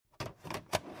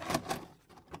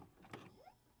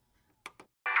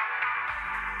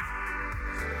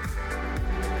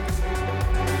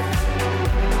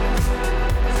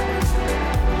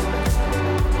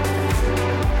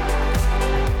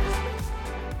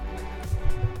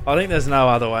I think there's no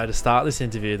other way to start this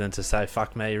interview than to say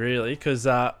fuck me, really, because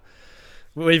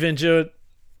we've endured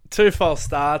two false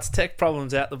starts, tech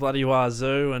problems out the bloody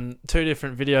wazoo, and two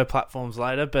different video platforms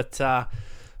later. But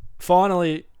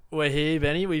finally, we're here,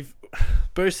 Benny.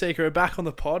 Boost Seeker are back on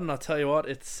the pod, and I tell you what,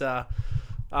 it's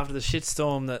after the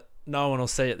shitstorm that no one will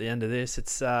see at the end of this.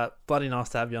 It's bloody nice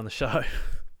to have you on the show.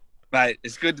 Mate,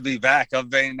 it's good to be back. I've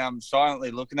been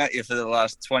silently looking at you for the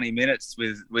last 20 minutes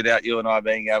without you and I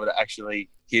being able to actually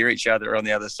hear each other on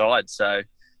the other side. So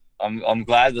I'm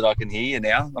glad that I can hear you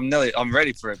now. I'm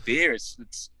ready for a beer.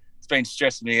 It's been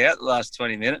stressing me out the last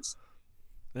 20 minutes.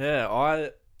 Yeah,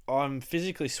 I'm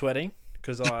physically sweating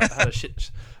because I had a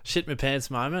shit my pants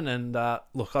moment, and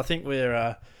look, I think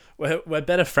we're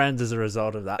better friends as a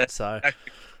result of that. So,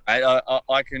 Mate,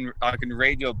 I can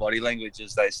read your body language,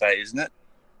 as they say, isn't it?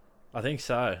 I think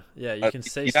so. Yeah, you can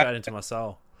see straight into my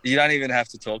soul. You don't even have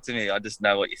to talk to me. I just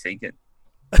know what you're thinking.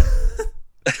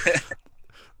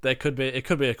 It could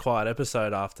be a quiet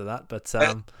episode after that, but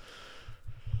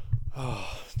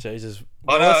oh Jesus,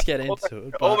 let's get into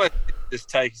it. Almost just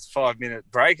take a 5-minute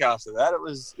break after that.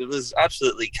 It was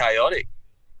absolutely chaotic.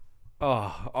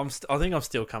 Oh, I think I'm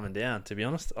still coming down. To be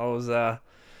honest, I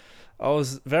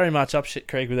was very much up shit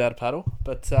creek without a paddle,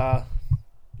 but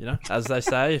as they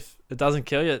say, if it doesn't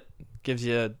kill you, it gives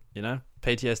you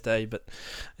PTSD. But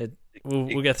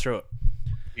we'll get through it.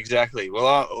 Exactly.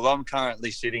 Well, I'm currently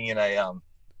sitting in a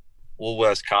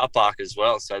Woolworths car park as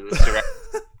well, so the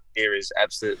surrounding here is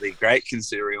absolutely great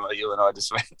considering what you and I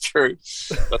just went through.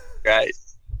 That's great.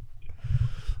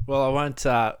 Well, I won't.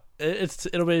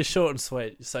 It'll be short and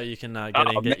sweet, so you can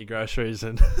get your groceries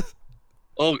and.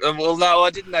 Well, no, I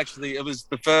didn't actually. It was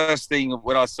the first thing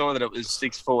when I saw that it was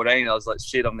 6:14. I was like,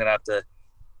 "Shit, I'm gonna have to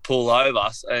pull over."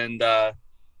 And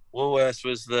Woolworths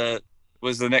was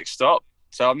the next stop.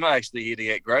 So I'm not actually here to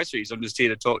get groceries. I'm just here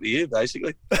to talk to you,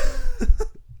 basically.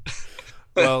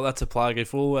 Well, that's a plug.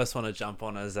 If Woolworths want to jump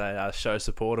on as a show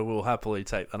supporter, we'll happily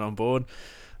take that on board.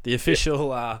 The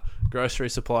official grocery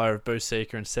supplier of Boost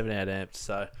Seeker and 78 amps.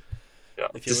 So, yeah,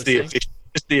 just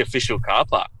the official car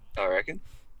park, I reckon.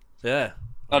 Yeah.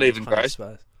 Not even gross.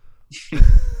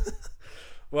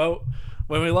 Well,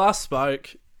 when we last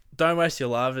spoke, Don't Waste Your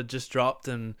Love had just dropped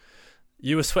and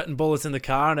you were sweating bullets in the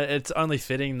car, and it's only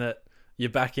fitting that you're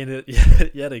back in it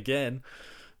yet again.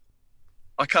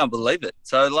 I can't believe it.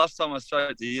 So last time I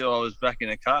spoke to you, I was back in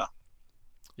a car.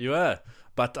 You were,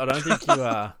 but I don't think you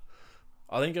were.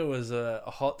 I think it was a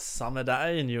hot summer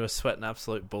day and you were sweating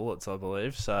absolute bullets, I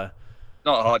believe. So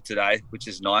not hot today, which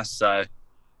is nice. So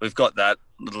we've got that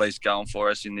at least going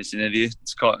for us in this interview.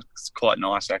 It's quite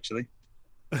nice, actually.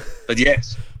 But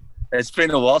yes, it's been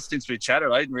a while since we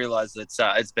chatted. I didn't realise that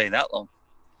it's been that long.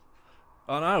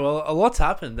 I know. Well, a lot's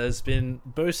happened. There's been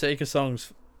Boost Seeker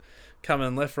songs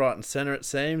coming left, right, and centre. It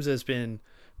seems there's been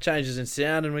changes in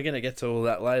sound, and we're going to get to all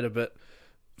that later. But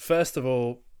first of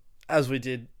all, as we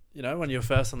did, when you were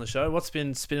first on the show, what's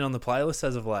been spinning on the playlist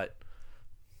as of late?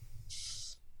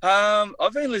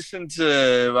 I've been listening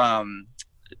to.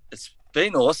 It's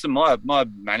been awesome. My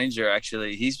manager,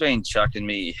 actually, he's been chucking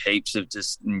me heaps of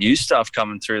just new stuff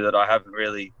coming through that I haven't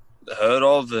really heard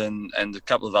of, and a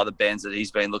couple of other bands that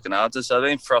he's been looking after. So I've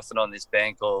been frothing on this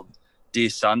band called Dear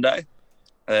Sunday.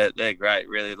 They're great.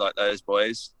 Really like those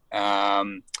boys.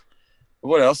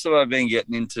 What else have I been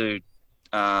getting into?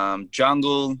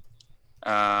 Jungle.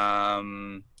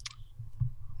 What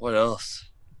else?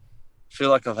 I feel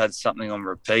like I've had something on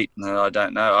repeat and I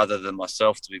don't know, other than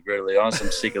myself, to be brutally honest. I'm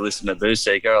sick of listening to Boost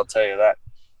Seeker, I'll tell you that.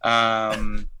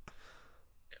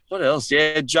 What else?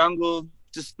 Yeah, Jungle,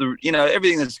 just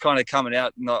everything that's kind of coming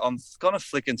out. And I'm kind of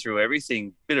flicking through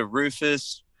everything. Bit of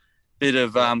Rufus, bit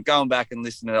of going back and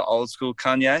listening to old school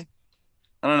Kanye.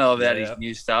 I don't know about his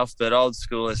new stuff, but old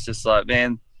school, it's just like,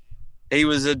 man, he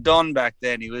was a don back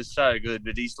then. He was so good,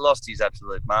 but he's lost his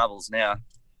absolute marbles now.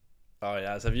 Oh,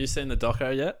 yeah. So have you seen the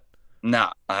doco yet?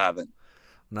 No, I haven't.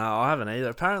 No, I haven't either.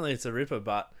 Apparently it's a ripper,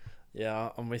 but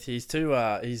yeah, I'm with you. He's too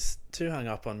hung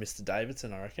up on Mr.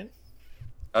 Davidson, I reckon.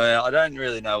 I don't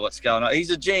really know what's going on.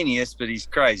 He's a genius, but he's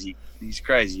crazy. He's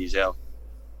crazy as hell.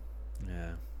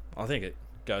 Yeah. I think it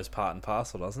goes part and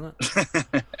parcel, doesn't it?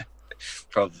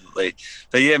 Probably.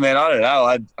 But yeah, man, I don't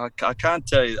know. I can't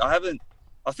tell you. I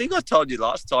think I told you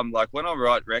last time, like when I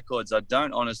write records, I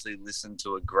don't honestly listen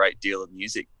to a great deal of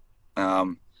music.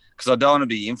 Because I don't want to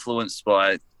be influenced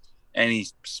by any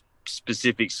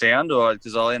specific sound, or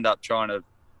because I'll end up trying to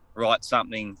write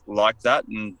something like that,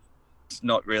 and it's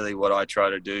not really what I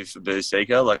try to do for Boost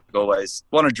Seeker. Like, I always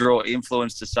want to draw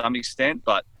influence to some extent,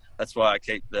 but that's why I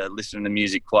keep listening to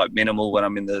music quite minimal when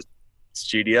I'm in the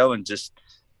studio and just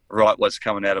write what's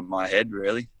coming out of my head,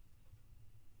 really.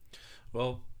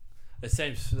 Well, it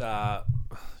seems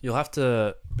you'll have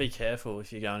to be careful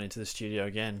if you're going into the studio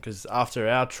again, because after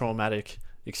our traumatic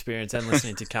experience and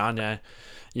listening to Kanye,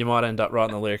 you might end up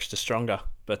writing the lyrics to Stronger.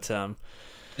 But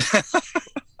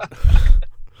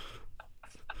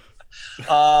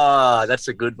that's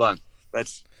a good one.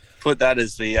 Let's put that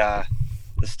as the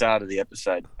start of the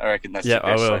episode. I reckon that's the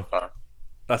best so far.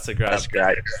 That's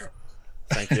great.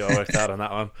 Thank you. I worked hard on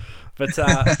that one. But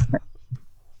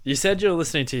you said you were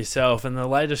listening to yourself, and the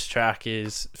latest track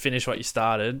is "Finish What You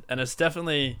Started," and it's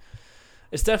definitely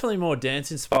more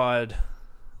dance inspired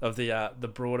of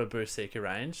the broader Bootseeker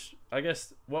range. I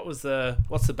guess what's the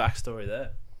backstory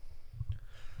there?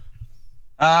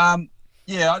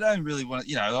 Yeah, I don't really want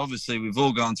to. Obviously we've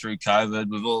all gone through COVID.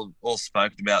 We've all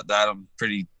spoken about that. I'm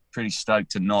pretty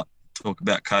stoked to not talk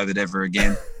about COVID ever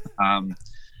again.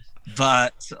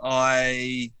 But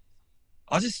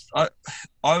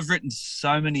I've written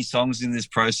so many songs in this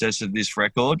process of this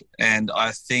record, and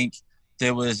I think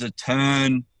there was a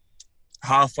turn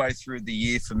halfway through the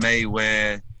year for me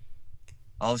where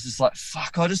I was just like,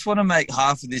 fuck, I just want to make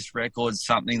half of this record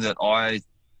something that I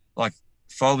like.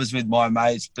 If I was with my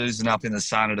mates boozing up in the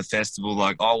sun at a festival,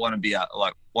 like I want to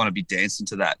be dancing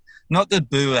to that. Not that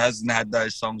Boo hasn't had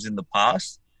those songs in the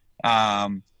past,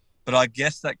 but I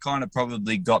guess that kind of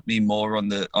probably got me more on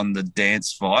the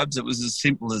dance vibes. It was as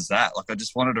simple as that. Like I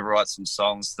just wanted to write some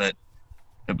songs that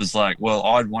it was like, well,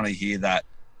 I'd want to hear that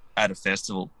at a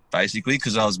festival, basically,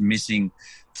 because I was missing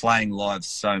playing live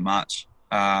so much.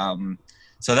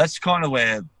 So that's kind of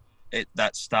where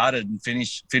that started, and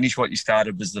finish What You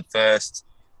Started was the first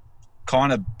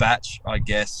kind of batch, I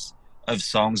guess, of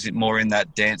songs more in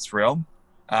that dance realm.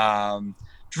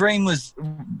 Dream was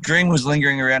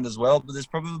lingering around as well, but there's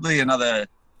probably another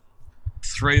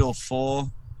 3 or 4,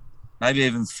 maybe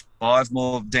even 5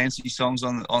 more dancey songs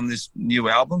on this new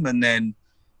album, and then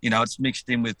it's mixed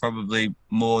in with probably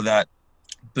more that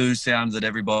Boo sound that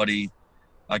everybody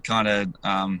I kind of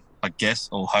I guess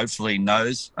or hopefully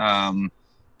knows.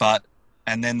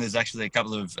 And then there's actually a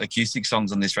couple of acoustic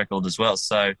songs on this record as well.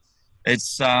 So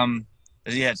it's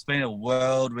it's been a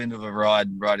whirlwind of a ride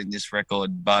writing this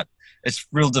record, but it's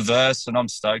real diverse and I'm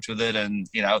stoked with it. And,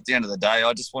 at the end of the day,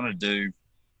 I just want to do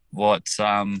what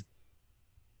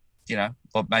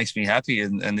makes me happy.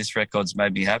 And this record's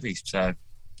made me happy. So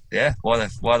yeah, why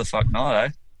the fuck not, eh?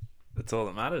 That's all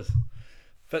that matters.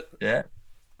 But yeah,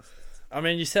 I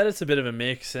mean, you said it's a bit of a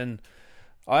mix, and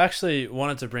I actually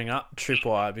wanted to bring up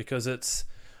Tripwire because it's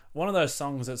one of those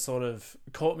songs that sort of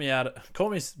caught me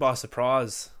by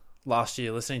surprise last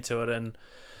year listening to it. And,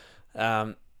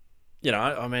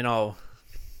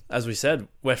 as we said,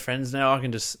 we're friends now. I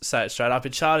can just say it straight up.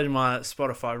 It charted in my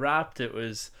Spotify Wrapped. It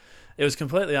was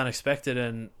completely unexpected,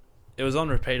 and it was on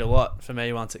repeat a lot for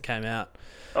me once it came out.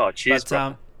 Oh, cheers,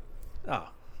 bro.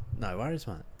 No worries,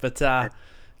 mate. But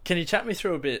can you chat me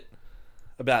through a bit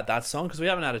about that song? Because we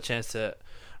haven't had a chance to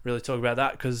really talk about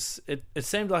that, because it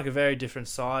seemed like a very different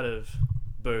side of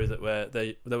Boo that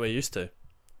we're used to.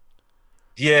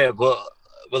 Yeah, well,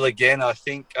 again, I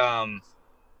think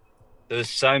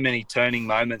there's so many turning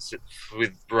moments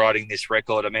with writing this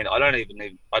record. I mean, I don't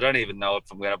even know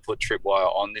if I'm going to put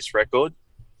Tripwire on this record,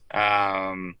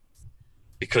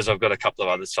 because I've got a couple of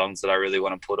other songs that I really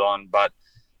want to put on. But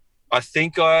I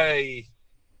think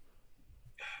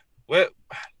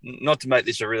not to make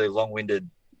this a really long-winded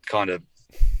kind of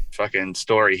fucking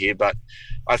story here, but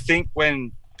I think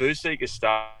when Bootseeker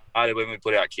started, when we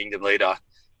put out Kingdom Leader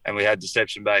and we had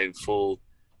Deception Bay in full,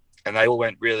 and they all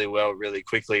went really well, really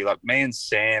quickly. Like me and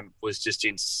Sam was just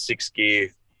in 6th gear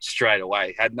straight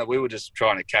away. We were just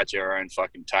trying to catch our own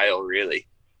fucking tail, really.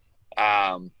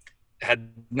 Had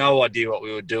no idea what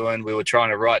we were doing. We were trying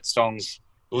to write songs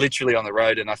literally on the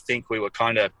road, and I think we were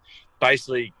kind of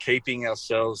basically keeping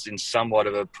ourselves in somewhat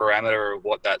of a parameter of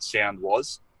what that sound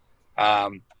was.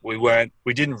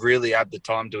 We didn't really have the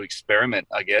time to experiment,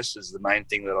 I guess, is the main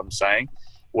thing that I'm saying.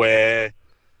 Where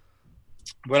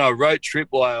when I wrote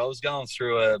Tripwire, I was going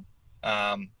through a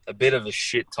bit of a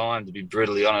shit time, to be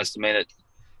brutally honest. I mean,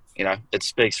 it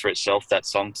speaks for itself, that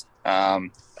song. I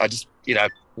just,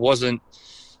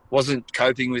 wasn't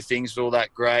coping with things all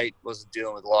that great, wasn't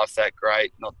dealing with life that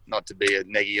great, not to be a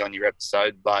neggy on your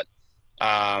episode, but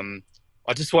I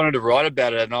just wanted to write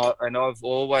about it, and I've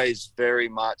always very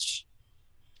much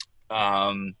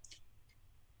kind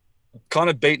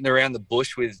of beaten around the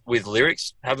bush with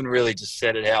lyrics, haven't really just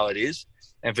said it how it is.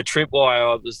 And for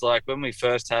Tripwire, I was like, when we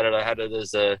first had it, I had it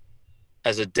as a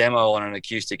demo on an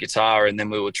acoustic guitar, and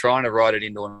then we were trying to write it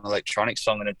into an electronic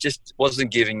song, and it just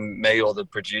wasn't giving me or the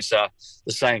producer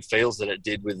the same feels that it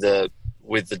did with the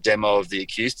demo of the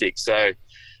acoustic. So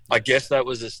I guess that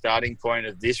was the starting point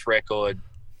of this record,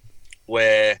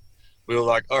 where we were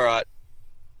like, all right,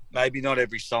 maybe not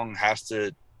every song has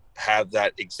to have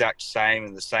that exact same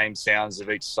and the same sounds of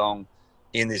each song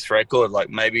in this record. Like,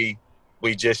 maybe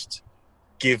we just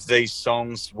give these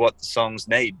songs what the songs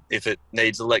need. If it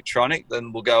needs electronic,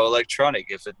 then we'll go electronic.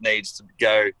 If it needs to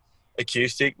go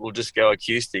acoustic, we'll just go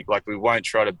acoustic. Like, we won't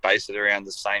try to base it around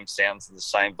the same sounds and the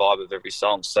same vibe of every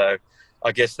song. So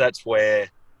I guess that's where,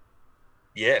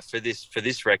 for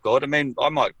this record, I mean, I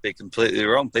might be completely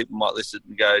wrong. People might listen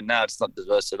and go, no, it's not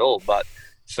diverse at all. But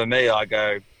for me, I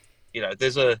go,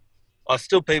 I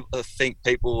still think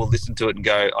people will listen to it and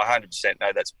go, I 100%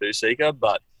 know that's Booseeker,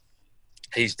 but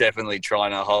he's definitely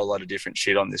trying a whole lot of different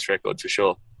shit on this record for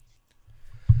sure.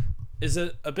 Is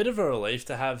it a bit of a relief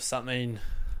to have something,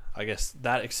 I guess,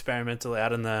 that experimental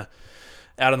out in the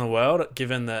world,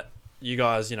 given that you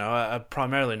guys, are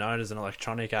primarily known as an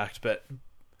electronic act, but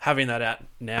having that out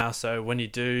now, so when you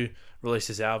do release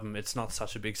this album, it's not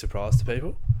such a big surprise to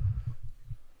people?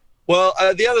 Well,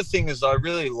 the other thing is I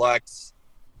really liked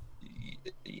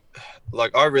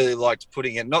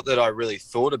putting it, not that I really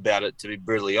thought about it, to be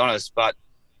brutally honest, but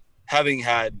having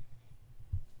had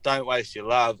Don't Waste Your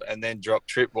Love and then drop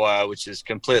Tripwire, which is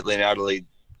completely and utterly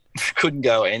couldn't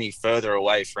go any further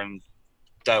away from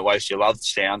Don't Waste Your Love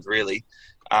sound, really.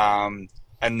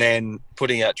 And then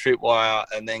putting out Tripwire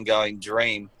and then going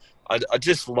Dream. I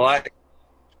just like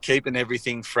keeping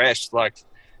everything fresh. Like,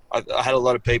 I had a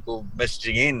lot of people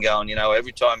messaging in going,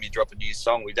 every time you drop a new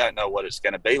song, we don't know what it's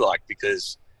going to be like,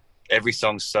 because every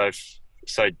song's so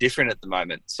different at the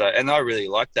moment. So, and I really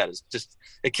like that. It's just,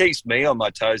 it keeps me on my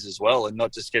toes as well, and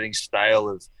not just getting stale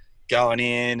of going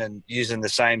in and using the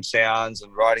same sounds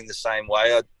and writing the same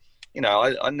way.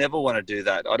 I never want to do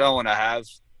that. I don't want to have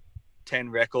 10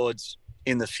 records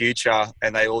in the future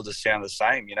and they all just sound the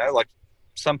same. Like,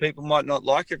 some people might not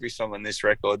like every song on this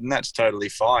record, and that's totally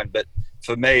fine. But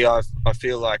for me, I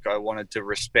feel like I wanted to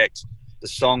respect the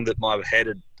song that my head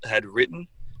had written.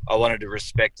 I wanted to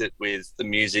respect it with the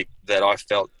music that I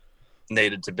felt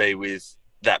needed to be with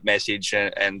that message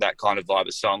and that kind of vibe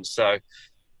of song. So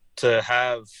to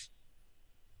have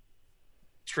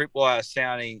Tripwire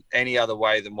sounding any other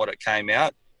way than what it came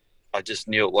out, I just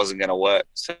knew it wasn't going to work.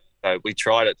 So we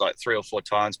tried it like 3 or 4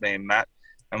 times, me and Matt,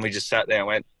 and we just sat there and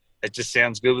went, it just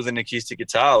sounds good with an acoustic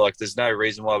guitar. Like, there's no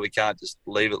reason why we can't just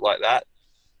leave it like that.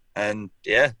 And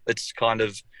it's kind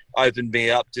of opened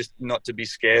me up just not to be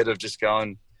scared of just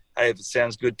going, hey, if it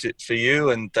sounds good for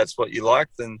you and that's what you like,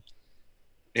 then,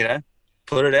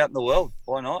 put it out in the world.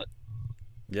 Why not?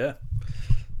 Yeah.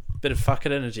 Bit of fuck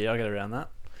it energy. I'll get around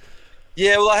that.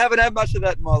 Yeah, well, I haven't had much of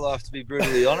that in my life, to be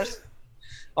brutally honest.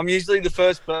 I'm usually the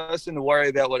first person to worry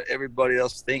about what everybody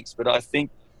else thinks, but I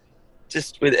think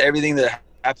just with everything that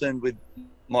happened with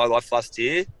my life last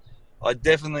year, I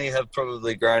definitely have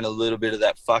probably grown a little bit of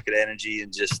that fuck it energy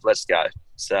and just let's go.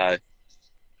 So,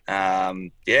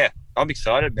 I'm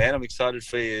excited, man. I'm excited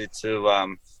for you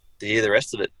to hear the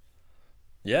rest of it.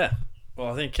 Yeah.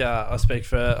 Well, I think I speak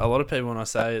for a lot of people when I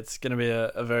say it's going to be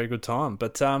a very good time.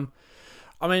 But, I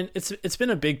mean, it's been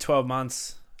a big 12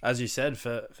 months, as you said,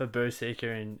 for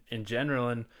Booseeker in general,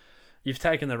 and you've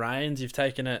taken the reins, you've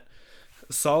taken it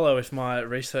solo, if my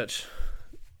research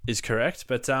is correct.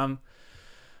 But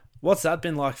what's that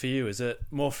been like for you? Is it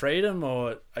more freedom,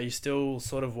 or are you still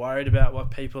sort of worried about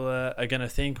what people are going to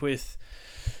think with,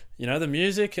 the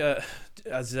music?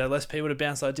 Is there less people to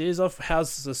bounce ideas off?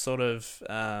 How's the sort of,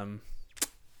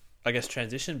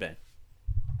 transition been?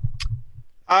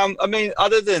 I mean,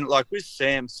 other than like with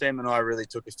Sam and I really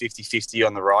took a 50-50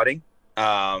 on the writing.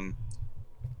 And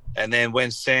then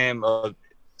when Sam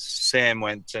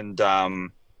went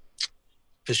and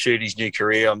pursued his new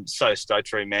career, I'm so stoked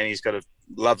for him, man. He's got a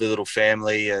lovely little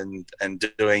family and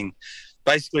doing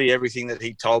basically everything that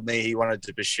he told me he wanted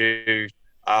to pursue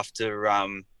after,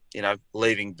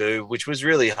 leaving Boo, which was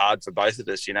really hard for both of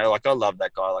us. Like, I love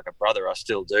that guy like a brother. I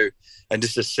still do. And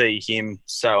just to see him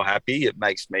so happy, it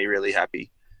makes me really happy.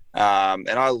 And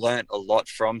I learnt a lot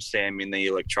from Sam in the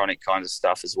electronic kind of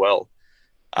stuff as well.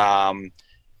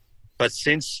 But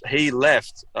since he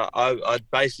left, I'd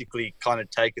basically kind of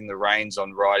taken the reins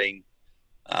on writing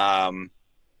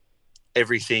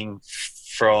everything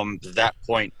from that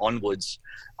point onwards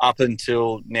up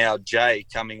until now Jay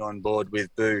coming on board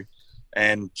with Boo.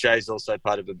 And Jay's also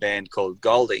part of a band called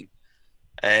Golding.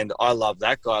 And I love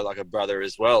that guy like a brother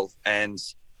as well. And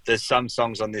there's some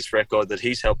songs on this record that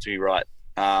he's helped me write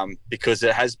because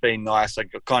it has been nice. I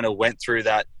kind of went through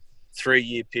that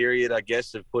 3-year period, I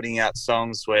guess, of putting out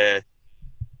songs where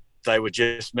they were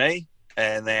just me.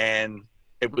 And then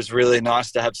it was really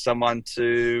nice to have someone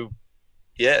to,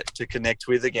 to connect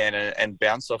with again and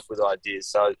bounce off with ideas.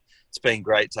 So it's been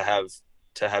great to have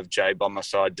Jay by my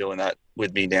side doing that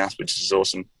with me now, which is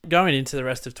awesome. Going into the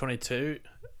rest of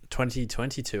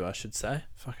 2022, I should say.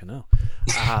 Fucking hell.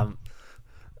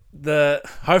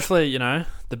 Hopefully,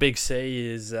 the big C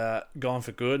is gone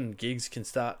for good and gigs can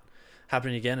start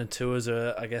happening again, and tours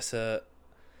are, I guess, a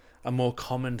more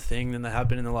common thing than they have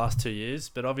been in the last 2 years.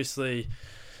 But obviously,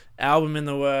 album in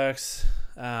the works.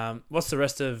 What's the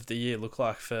rest of the year look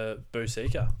like for Boo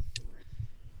Seeker?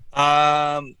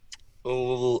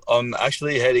 Well, I'm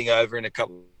actually heading over in a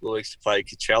couple of weeks to play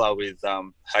Coachella with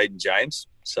Hayden James.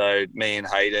 So me and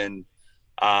Hayden,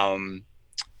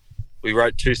 we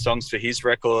wrote 2 songs for his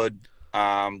record,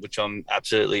 which I'm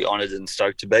absolutely honoured and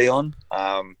stoked to be on.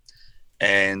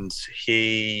 And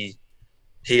he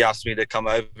asked me to come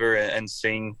over and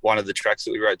sing one of the tracks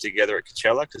that we wrote together at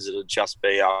Coachella, because it'll just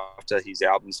be after his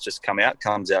album's just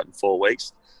comes out in 4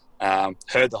 weeks.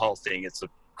 Heard the whole thing. It's a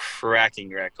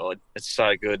cracking record. It's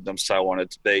so good, and I'm so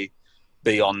honoured to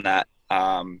be on that.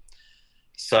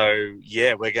 So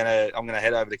yeah, I'm gonna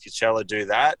head over to Coachella, do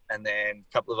that, and then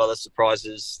a couple of other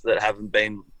surprises that haven't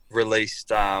been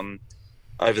released over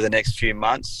the next few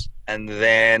months, and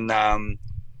then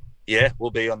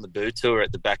we'll be on the Boo tour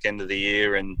at the back end of the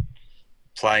year and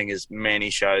playing as many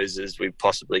shows as we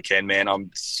possibly can. Man, I'm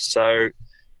so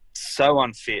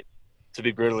unfit, to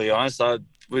be brutally honest.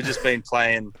 We've just been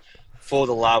playing For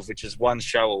the Love, which is 1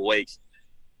 show a week.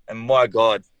 And my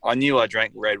God, I knew I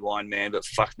drank red wine, man, but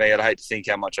fuck me, I'd hate to think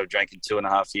how much I've drank in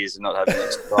 2.5 years and not having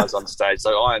exercise on stage.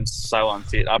 So I am so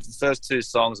unfit. After the first 2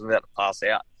 songs, I'm about to pass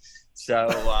out. So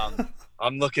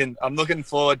I'm looking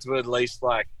forward to at least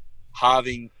like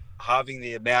halving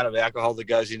the amount of alcohol that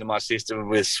goes into my system, and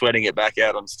we're sweating it back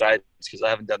out on stage, because I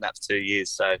haven't done that for 2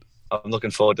 years. So I'm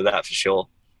looking forward to that for sure.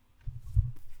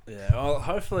 Yeah, well,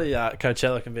 hopefully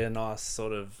Coachella can be a nice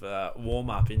sort of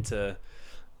warm-up into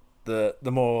the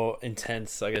more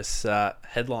intense, I guess,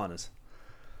 headliners.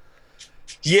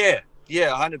 Yeah,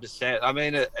 100%. I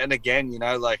mean, and again,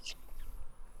 like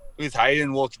with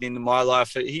Hayden walking into my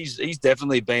life, he's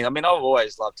definitely been. I mean, I've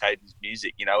always loved Hayden's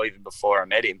music, even before I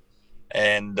met him,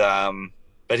 and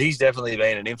but he's definitely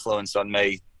been an influence on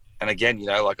me. And again,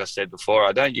 like I said before,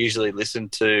 I don't usually listen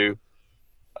to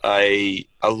a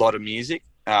lot of music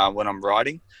when I'm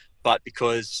writing, but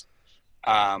because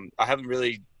I haven't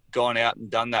really gone out and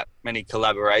done that many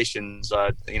collaborations,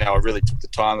 I really took the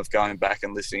time of going back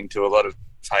and listening to a lot of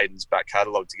Hayden's back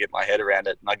catalogue to get my head around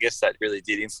it, and I guess that really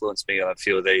did influence me on a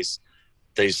few of these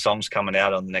songs coming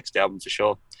out on the next album for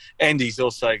sure. And he's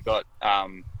also got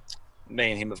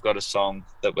me and him have got a song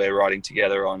that we're writing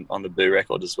together on the Boo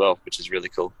record as well, which is really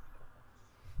cool.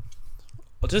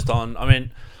 Well,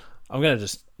 I'm going to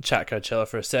just chat Coachella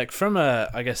for a sec. From a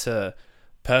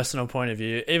personal point of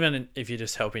view, even if you're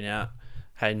just helping out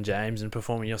Hayden James and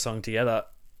performing your song together,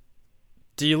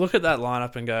 do you look at that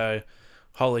lineup and go,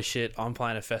 holy shit, I'm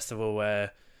playing a festival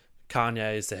where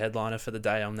Kanye is the headliner for the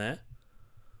day I'm there?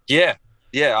 Yeah.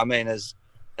 I mean, as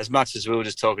much as we were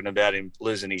just talking about him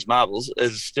losing his marbles,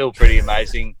 it's still pretty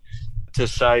amazing to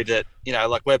say that,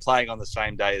 like we're playing on the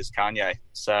same day as Kanye.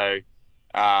 So,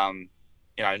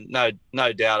 no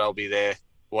doubt I'll be there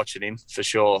watching him for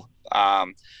sure.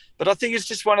 But I think it's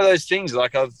just one of those things.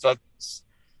 Like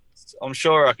I'm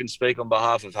sure I can speak on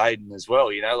behalf of Hayden as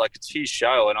well. Like it's his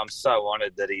show, and I'm so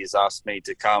honoured that he has asked me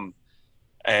to come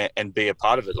and be a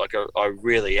part of it. Like I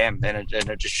really am, and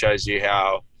it just shows you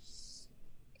how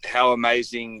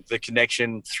amazing the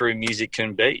connection through music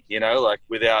can be. Like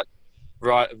without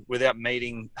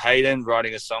meeting Hayden,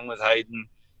 writing a song with Hayden,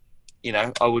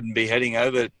 I wouldn't be heading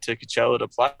over to Coachella to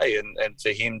play, and for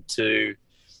him to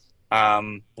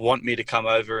want me to come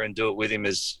over and do it with him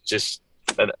is just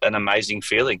an amazing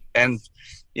feeling. And,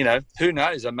 who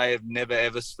knows? I may have never,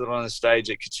 ever stood on a stage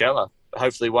at Coachella.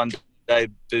 Hopefully one day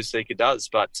Boo Seeker does,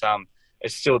 but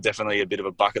it's still definitely a bit of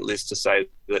a bucket list to say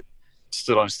that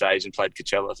stood on stage and played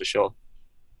Coachella for sure.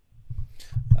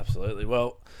 Absolutely.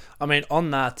 Well,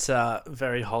 on that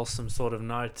very wholesome sort of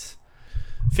note,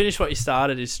 finish what you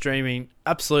started is streaming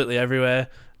absolutely everywhere.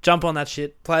 Jump on that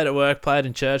shit. Play it at work, play it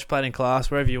in church, play it in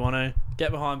class, wherever you want to. Get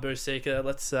behind Boo Seeker.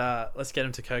 Let's get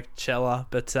him to Coachella.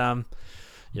 But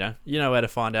you know where to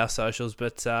find our socials.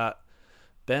 But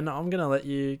Ben, I'm gonna let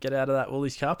you get out of that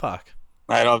Woolies car park.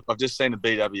 Mate, I've just seen a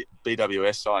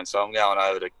BWS sign, so I'm going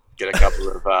over to get a couple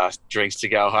of drinks to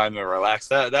go home and relax.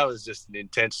 That was just an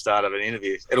intense start of an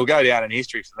interview. It'll go down in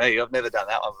history for me. I've never done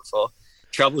that one before.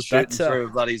 Troubleshooting through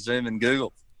bloody Zoom and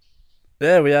Google.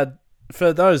 Yeah, we had,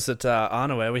 for those that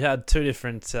aren't aware, we had 2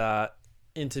 different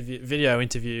video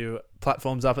interview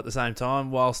platforms up at the same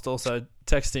time, whilst also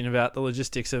texting about the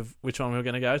logistics of which one we were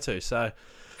going to go to. So,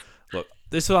 look,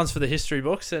 this one's for the history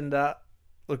books. And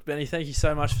look, Benny, thank you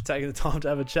so much for taking the time to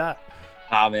have a chat.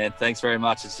 Ah, man, thanks very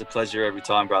much. It's a pleasure every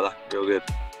time, brother. Real good.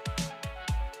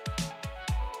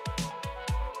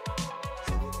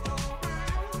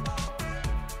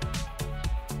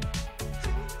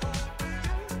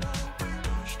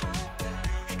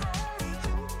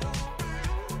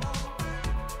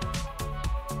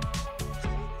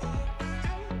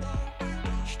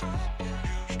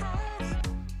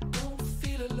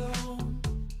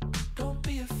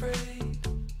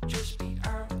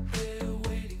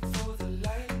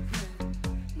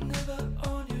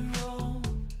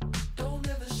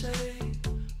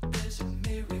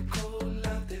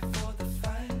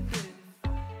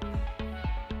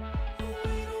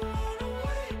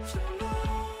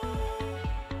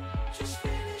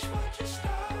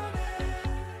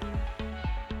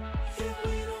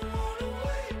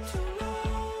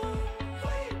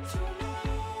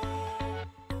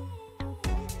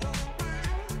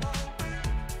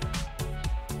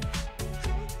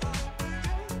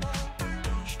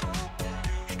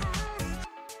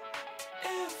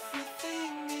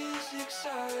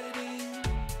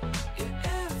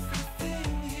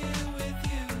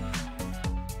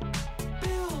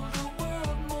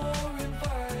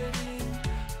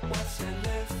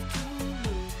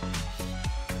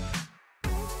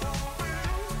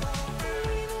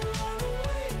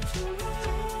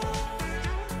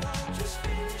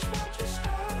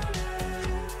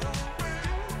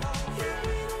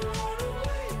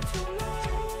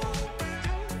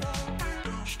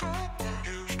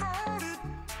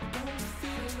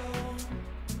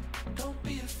 Don't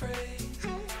be afraid.